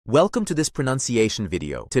Welcome to this pronunciation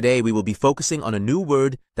video. Today we will be focusing on a new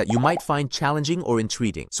word that you might find challenging or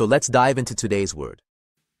intriguing. So let's dive into today's word.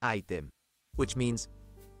 Item, which means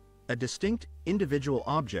a distinct individual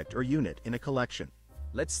object or unit in a collection.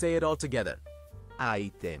 let's say it all together.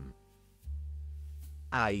 Item.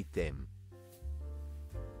 Item.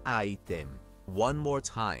 Item. One more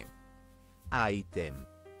time. Item.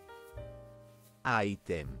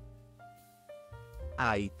 Item.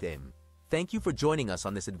 Item. Thank you for joining us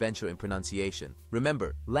on this adventure in pronunciation.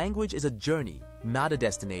 Remember, language is a journey, not a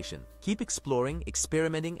destination. Keep exploring,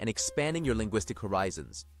 experimenting, and expanding your linguistic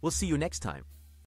horizons. We'll see you next time.